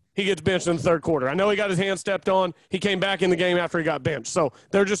 Boom. He gets benched in the third quarter. I know he got his hand stepped on. He came back in the game after he got benched. So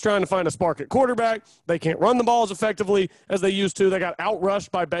they're just trying to find a spark at quarterback. They can't run the ball as effectively as they used to. They got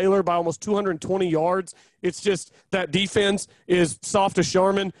outrushed by Baylor by almost 220 yards. It's just that defense is soft as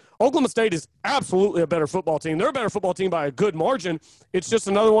Charmin. Oklahoma State is absolutely a better football team. They're a better football team by a good margin. It's just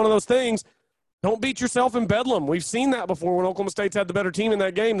another one of those things. Don't beat yourself in Bedlam. We've seen that before when Oklahoma State's had the better team in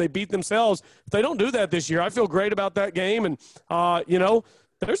that game. They beat themselves. If they don't do that this year, I feel great about that game. And,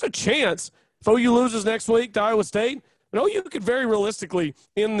 there's a chance if OU loses next week to Iowa State, OU could very realistically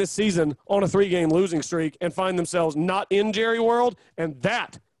end this season on a 3-game losing streak and find themselves not in Jerry World, and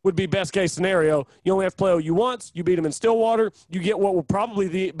that would be best case scenario. You only have to play OU once. You beat them in Stillwater. You get what will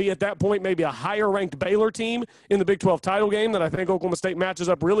probably be at that point maybe a higher-ranked Baylor team in the Big 12 title game that I think Oklahoma State matches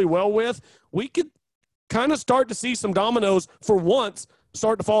up really well with. We could kind of start to see some dominoes for once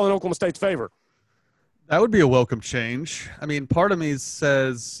start to fall in Oklahoma State's favor. That would be a welcome change. I mean, part of me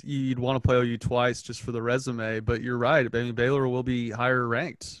says you'd want to play OU twice just for the resume, but you're right. I mean, Baylor will be higher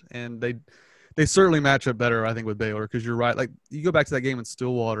ranked, and they certainly match up better, I think, with Baylor, because you're right. Like, you go back to that game in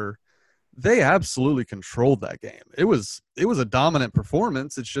Stillwater, they absolutely controlled that game. It was a dominant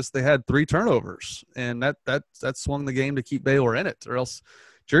performance. It's just they had 3 turnovers, and that swung the game to keep Baylor in it, or else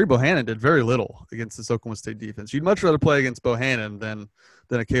Jerry Bohannon did very little against this Oklahoma State defense. You'd much rather play against Bohannon than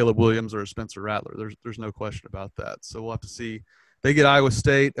a Caleb Williams or a Spencer Rattler. There's no question about that. So we'll have to see. They get Iowa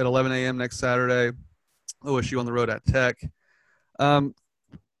State at 11 a.m. next Saturday. OSU on the road at Tech.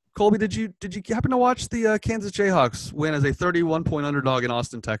 Colby, did you happen to watch the Kansas Jayhawks win as a 31-point underdog in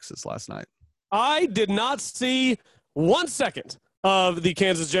Austin, Texas last night? I did not see 1 second of the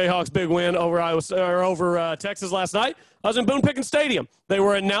Kansas Jayhawks' big win over Texas last night. I was in Boone Pickens Stadium. They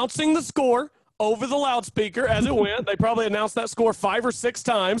were announcing the score over the loudspeaker as it went. They probably announced that score 5 or 6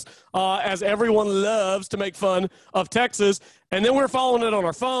 times, as everyone loves to make fun of Texas. And then we're following it on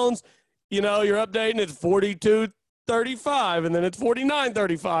our phones. You're updating. It's 42-35, and then it's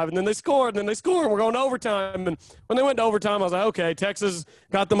 49-35, and then they score, and we're going to overtime. And when they went to overtime, I was like, okay, Texas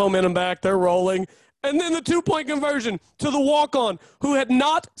got the momentum back. They're rolling. And then the 2-point conversion to the walk-on, who had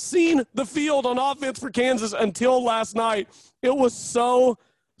not seen the field on offense for Kansas until last night. It was so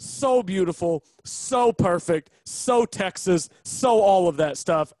beautiful, so perfect, so Texas, so all of that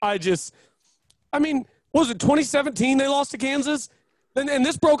stuff. What was it, 2017 they lost to Kansas? And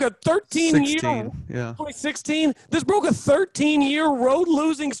this broke a 13-year – yeah. 2016? This broke a 13-year road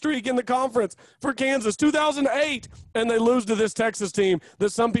losing streak in the conference for Kansas. 2008, and they lose to this Texas team that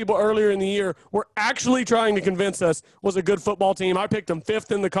some people earlier in the year were actually trying to convince us was a good football team. I picked them 5th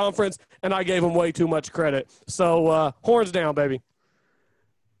in the conference, and I gave them way too much credit. So, horns down, baby.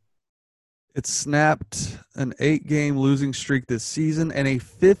 It snapped an 8-game losing streak this season and a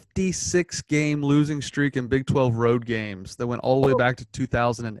 56-game losing streak in Big 12 road games that went all the way back to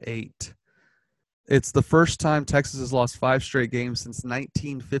 2008. It's the first time Texas has lost 5 straight games since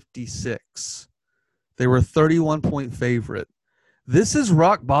 1956. They were a 31-point favorite. This is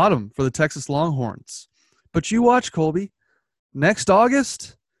rock bottom for the Texas Longhorns. But you watch, Colby. Next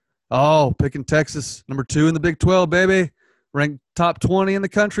August, picking Texas, number 2 in the Big 12, baby. Ranked top 20 in the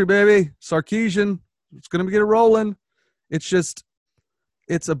country, baby. Sarkisian, it's going to get it rolling. It's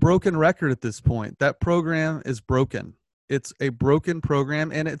a broken record at this point. That program is broken. It's a broken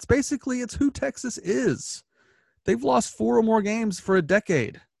program, and it's who Texas is. They've lost 4 or more games for a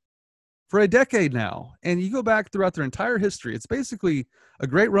decade. For a decade now. And you go back throughout their entire history, it's basically a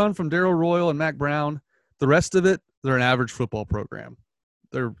great run from Darrell Royal and Mack Brown. The rest of it, they're an average football program.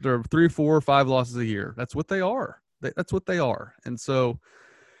 They're 3, 4, 5 losses a year. That's what they are. That's what they are. And so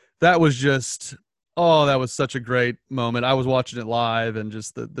that was such a great moment. I was watching it live, and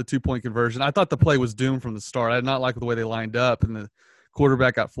just the 2-point conversion. I thought the play was doomed from the start. I did not like the way they lined up, and the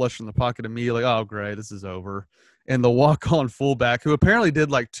quarterback got flushed in the pocket immediately. Oh, great, this is over. And the walk-on fullback, who apparently did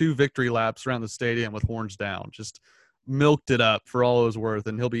like 2 victory laps around the stadium with horns down, just milked it up for all it was worth.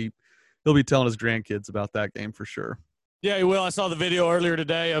 And he'll be telling his grandkids about that game for sure. Yeah, he will. I saw the video earlier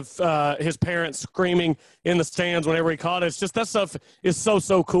today of his parents screaming in the stands whenever he caught it. It's just that stuff is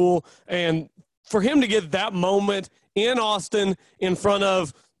so cool. And for him to get that moment in Austin in front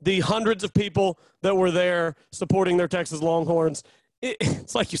of the hundreds of people that were there supporting their Texas Longhorns,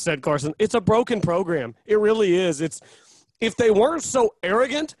 it's like you said, Carson, it's a broken program. It really is. If they weren't so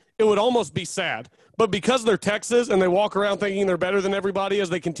arrogant, it would almost be sad. But because they're Texas and they walk around thinking they're better than everybody as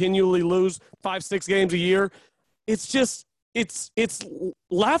they continually lose 5-6 games a year, it's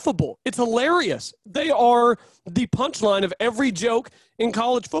laughable. It's hilarious. They are the punchline of every joke in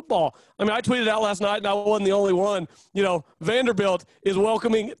college football. I mean, I tweeted out last night, and I wasn't the only one. Vanderbilt is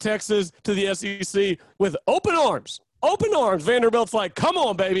welcoming Texas to the SEC with open arms. Open arms. Vanderbilt's like, come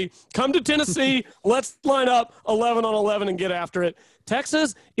on, baby. Come to Tennessee. Let's line up 11 on 11 and get after it.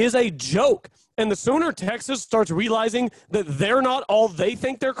 Texas is a joke. And the sooner Texas starts realizing that they're not all they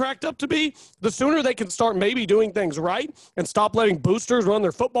think they're cracked up to be, the sooner they can start maybe doing things right and stop letting boosters run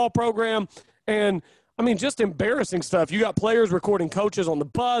their football program. And, I mean, just embarrassing stuff. You got players recording coaches on the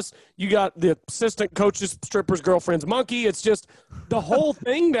bus. You got the assistant coach's stripper's girlfriend's monkey. It's just the whole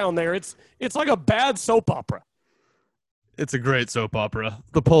thing down there. It's like a bad soap opera. It's a great soap opera.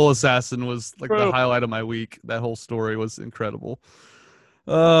 The pole assassin was like True. the highlight of my week. That whole story was incredible.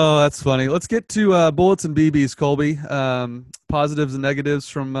 Oh, that's funny. Let's get to bullets and BBs, Colby. Positives and negatives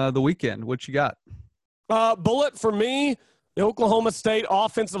from the weekend. What you got? Bullet for me, the Oklahoma State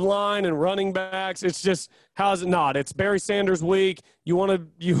offensive line and running backs. It's just, how is it not? It's Barry Sanders week. You want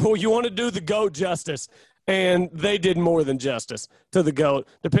to do the GOAT justice, and they did more than justice to the GOAT.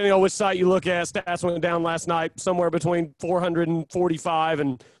 Depending on which site you look at, stats went down last night somewhere between 445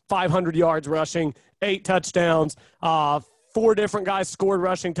 and 500 yards rushing, 8 touchdowns. 4 different guys scored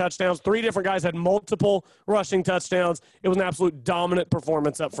rushing touchdowns. 3 different guys had multiple rushing touchdowns. It was an absolute dominant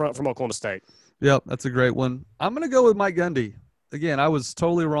performance up front from Oklahoma State. Yep, that's a great one. I'm going to go with Mike Gundy. Again, I was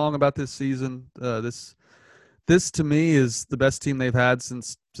totally wrong about this season. This to me is the best team they've had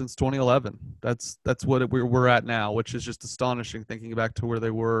since 2011. That's what we're at now, which is just astonishing thinking back to where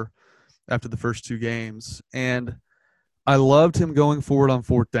they were after the first 2 games. And I loved him going forward on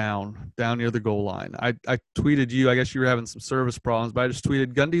 4th down near the goal line. I tweeted you. I guess you were having some service problems, but I just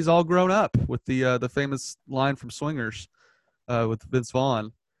tweeted Gundy's all grown up with the famous line from Swingers with Vince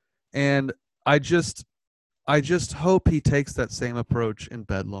Vaughn, and I just hope he takes that same approach in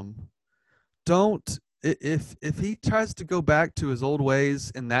Bedlam. If he tries to go back to his old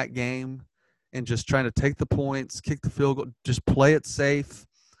ways in that game and just trying to take the points, kick the field goal, just play it safe,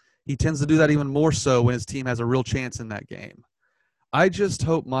 he tends to do that even more so when his team has a real chance in that game. I just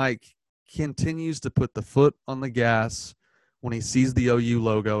hope Mike continues to put the foot on the gas when he sees the OU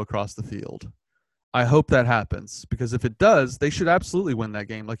logo across the field. I hope that happens, because if it does, they should absolutely win that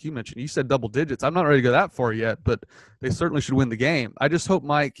game. Like you mentioned, you said double digits. I'm not ready to go that far yet, but they certainly should win the game. I just hope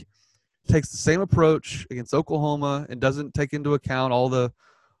Mike takes the same approach against Oklahoma and doesn't take into account all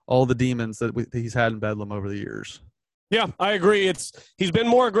the demons that he's had in Bedlam over the years. Yeah, I agree. He's been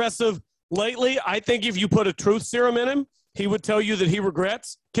more aggressive lately. I think if you put a truth serum in him, he would tell you that he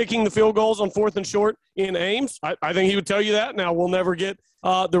regrets kicking the field goals on 4th and short in Ames. I think he would tell you that. Now, we'll never get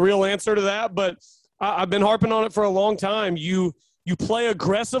the real answer to that, but I've been harping on it for a long time. You play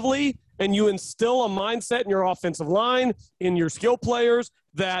aggressively and you instill a mindset in your offensive line, in your skill players,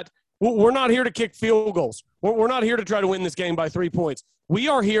 that we're not here to kick field goals. We're not here to try to win this game by 3 points. We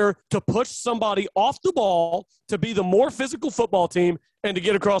are here to push somebody off the ball, to be the more physical football team, and to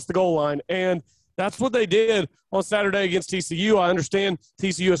get across the goal line. And that's what they did on Saturday against TCU. I understand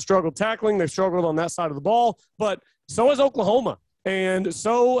TCU has struggled tackling. They've struggled on that side of the ball, but so has Oklahoma. And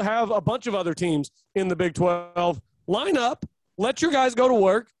so have a bunch of other teams in the Big 12. Line up, let your guys go to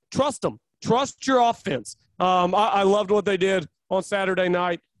work, trust them, trust your offense. I loved what they did on Saturday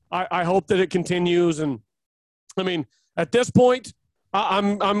night. I hope that it continues. And, I mean, at this point,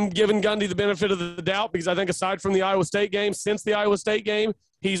 I'm giving Gundy the benefit of the doubt, because I think aside from the Iowa State game, since the Iowa State game,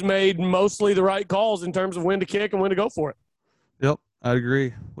 he's made mostly the right calls in terms of when to kick and when to go for it. Yep, I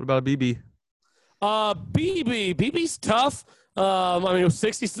agree. What about a BB? BB's tough. I mean, it was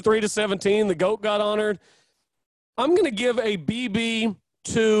 63-17. The GOAT got honored. I'm going to give a BB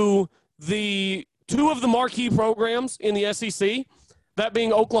to the 2 of the marquee programs in the SEC, that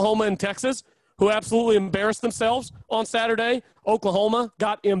being Oklahoma and Texas, who absolutely embarrassed themselves on Saturday. Oklahoma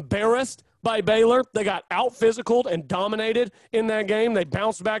got embarrassed by Baylor. They got out-physicaled and dominated in that game. They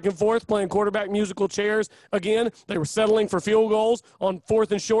bounced back and forth playing quarterback musical chairs. Again, they were settling for field goals on 4th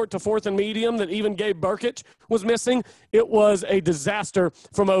and short to 4th and medium that even Gabe Burkich was missing. It was a disaster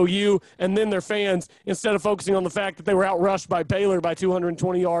from OU. And then their fans, instead of focusing on the fact that they were outrushed by Baylor by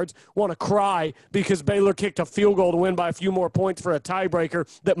 220 yards, want to cry because Baylor kicked a field goal to win by a few more points for a tiebreaker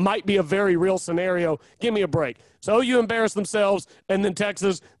that might be a very real scenario. Give me a break. So OU embarrassed themselves, and then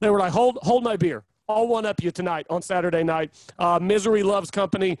Texas, they were like, hold my beer. I'll one-up you tonight on Saturday night. Misery loves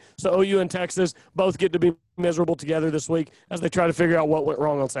company, so OU and Texas both get to be miserable together this week as they try to figure out what went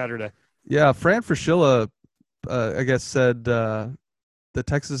wrong on Saturday. Yeah, Fran Fraschilla, I guess, said that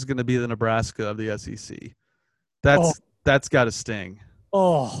Texas is going to be the Nebraska of the SEC. That's got to sting.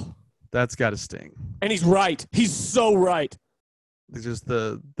 Oh. That's got to sting. And he's right. He's so right. It's just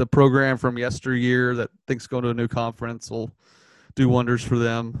the program from yesteryear that thinks going to a new conference will do wonders for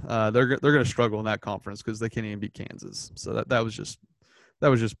them. They're going to struggle in that conference because they can't even beat Kansas. So that was just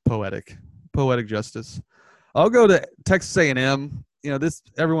poetic justice. I'll go to Texas A&M. You know,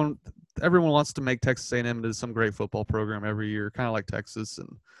 everyone wants to make Texas A&M into some great football program every year, kind of like Texas, and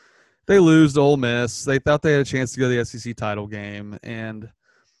they lose to Ole Miss. They thought they had a chance to go to the SEC title game, and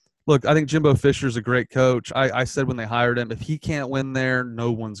Look, I think Jimbo Fisher's a great coach. I said when they hired him, if he can't win there,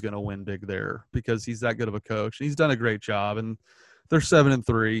 no one's going to win big there because he's that good of a coach. He's done a great job, and they're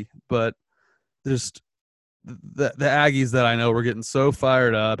 7-3. But just the Aggies that I know were getting so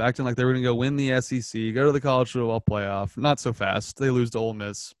fired up, acting like they were going to go win the SEC, go to the college football playoff. Not so fast. They lose to Ole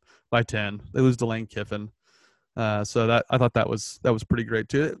Miss by 10. They lose to Lane Kiffin. So that I thought that was pretty great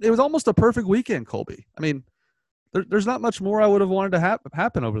too. It was almost a perfect weekend, Colby. I mean, there's not much more I would have wanted to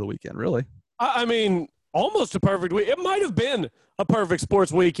happen over the weekend, really. I mean, almost a perfect week. It might have been a perfect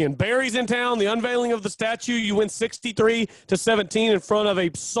sports weekend. Barry's in town, the unveiling of the statue. You win 63-17 in front of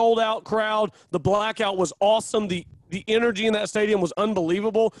a sold-out crowd. The blackout was awesome. The energy in that stadium was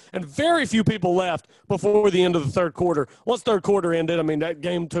unbelievable, and very few people left before the end of the third quarter. Once third quarter ended, I mean, that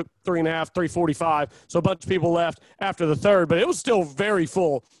game took 3.5, 3:45, so a bunch of people left after the third, but it was still very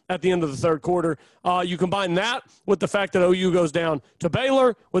full at the end of the third quarter. You combine that with the fact that OU goes down to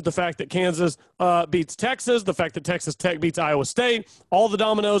Baylor, with the fact that Kansas beats Texas, the fact that Texas Tech beats Iowa State. All the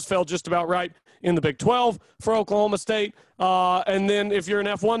dominoes fell just about right in the Big 12 for Oklahoma State. And then if you're an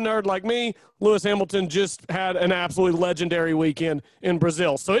F1 nerd like me, Lewis Hamilton just had an absolutely legendary weekend in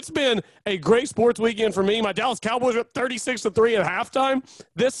Brazil. So it's been a great sports weekend for me. My Dallas Cowboys are up 36-3 at halftime.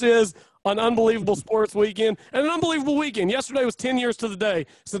 This is an unbelievable sports weekend and an unbelievable weekend. Yesterday was 10 years to the day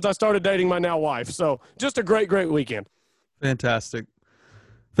since I started dating my now wife. So just a great, great weekend. Fantastic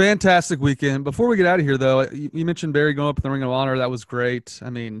weekend. Before we get out of here, though, you mentioned Barry going up in the Ring of Honor. That was great. I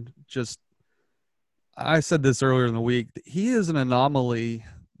mean, I said this earlier in the week. He is an anomaly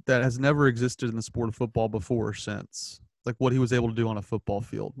that has never existed in the sport of football before or since, like what he was able to do on a football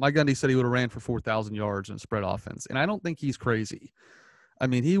field. Mike Gundy said he would have ran for 4,000 yards in a spread offense, and I don't think he's crazy. I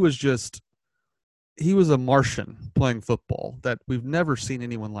mean, he was a Martian playing football that we've never seen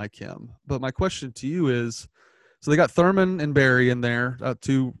anyone like him. But my question to you is, so they got Thurman and Barry in there,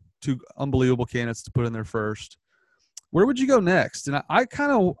 two unbelievable candidates to put in there first. Where would you go next? And I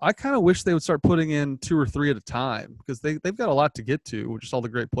kind of wish they would start putting in 2 or 3 at a time because they've got a lot to get to with just all the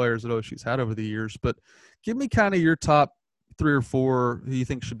great players that OSU's had over the years. But give me kind of your top 3 or 4 who you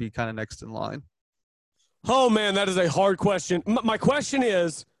think should be kind of next in line. Oh, man, that is a hard question. My question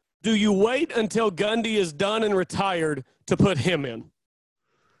is, do you wait until Gundy is done and retired to put him in?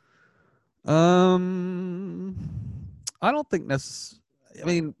 I don't think I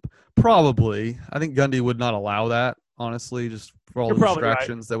mean, probably. I think Gundy would not allow that, honestly, just for all the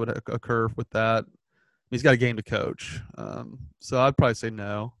distractions that would occur with that. He's got a game to coach. So I'd probably say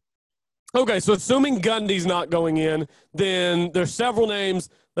no. Okay, so assuming Gundy's not going in, then there's several names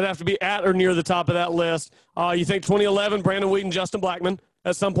that have to be at or near the top of that list. You think 2011, Brandon Wheaton, Justin Blackman.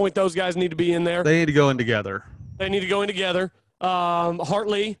 At some point, those guys need to be in there. They need to go in together.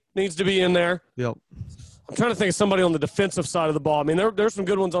 Hartley needs to be in there. Yep. I'm trying to think of somebody on the defensive side of the ball. I mean, there's some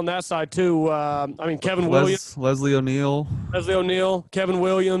good ones on that side, too. Kevin Williams. Leslie O'Neal, Kevin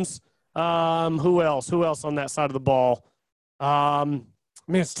Williams. Who else on that side of the ball?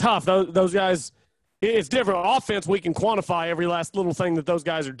 It's tough. Those guys, it's different. Offense, we can quantify every last little thing that those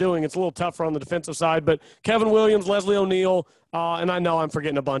guys are doing. It's a little tougher on the defensive side. But Kevin Williams, Leslie O'Neal, and I know I'm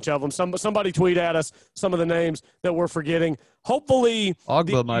forgetting a bunch of them. Somebody tweet at us some of the names that we're forgetting. Hopefully,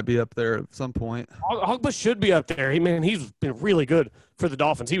 Ogba might be up there at some point. Ogba should be up there. He's been really good for the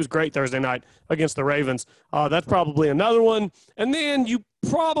Dolphins. He was great Thursday night against the Ravens. That's probably another one. And then you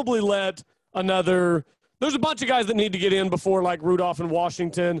probably let another – there's a bunch of guys that need to get in before, like Rudolph and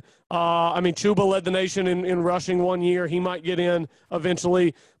Washington. Chuba led the nation in rushing one year. He might get in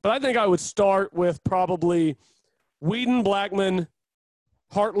eventually. But I think I would start with probably Whedon, Blackman,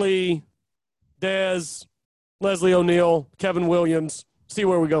 Hartley, Dez, Leslie O'Neal, Kevin Williams, see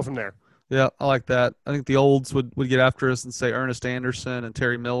where we go from there. Yeah, I like that. I think the olds would get after us and say Ernest Anderson and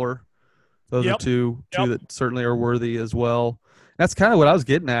Terry Miller. Those are two that certainly are worthy as well. That's kind of what I was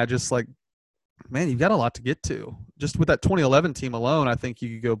getting at, just like, man, you've got a lot to get to. Just with that 2011 team alone, I think you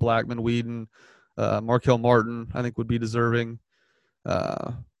could go Blackman, Whedon, Markel Martin, I think would be deserving.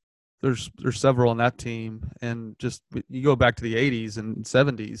 There's several on that team. And just you go back to the 80s and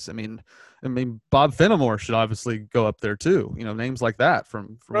 70s. I mean, Bob Fenimore should obviously go up there too. Names like that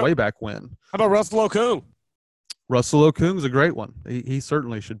from way back when. How about Russell Okung? Russell Okung's a great one. He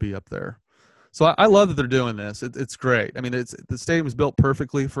certainly should be up there. So I love that they're doing this. It's great. I mean, the stadium is built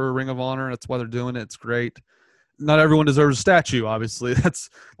perfectly for a Ring of Honor. That's why they're doing it. It's great. Not everyone deserves a statue, obviously.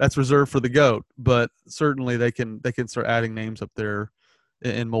 That's reserved for the GOAT. But certainly they can start adding names up there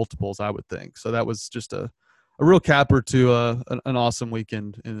in multiples, I would think. So that was just a real capper to an awesome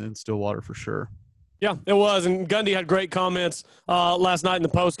weekend in Stillwater for sure. Yeah, it was. And Gundy had great comments last night in the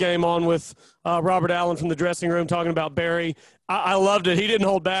post game on with Robert Allen from the dressing room talking about Barry. I loved it. He didn't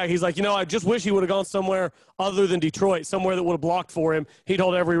hold back. He's like, I just wish he would have gone somewhere other than Detroit, somewhere that would have blocked for him. He'd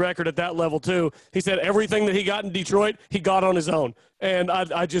hold every record at that level too. He said everything that he got in Detroit, he got on his own. And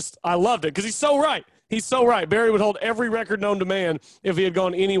I loved it because he's so right. He's so right. Barry would hold every record known to man if he had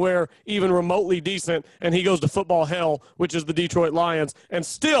gone anywhere even remotely decent, and he goes to football hell, which is the Detroit Lions, and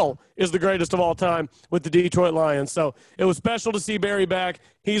still is the greatest of all time with the Detroit Lions. So it was special to see Barry back.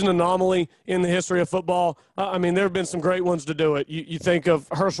 He's an anomaly in the history of football. There have been some great ones to do it. You think of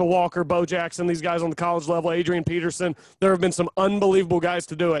Herschel Walker, Bo Jackson, these guys on the college level, Adrian Peterson. There have been some unbelievable guys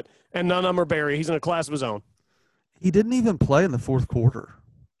to do it, and none of them are Barry. He's in a class of his own. He didn't even play in the fourth quarter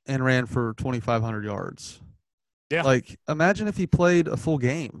and ran for 2,500 yards. Yeah. Like, imagine if he played a full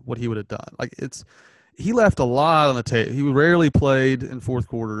game, what he would have done. Like, he left a lot on the table. He rarely played in fourth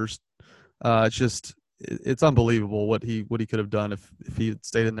quarters. It's unbelievable what he could have done if he had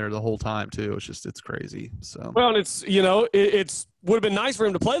stayed in there the whole time too. It's crazy. So well, and it's would have been nice for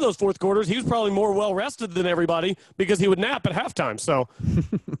him to play those fourth quarters. He was probably more well rested than everybody because he would nap at halftime. So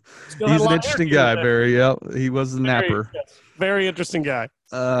he's an interesting guy, Barry. Yeah, he was a napper. Very interesting guy.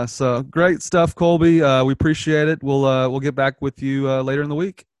 So great stuff, Colby. We appreciate it. We'll get back with you later in the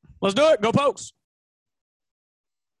week. Let's do it. Go Pokes.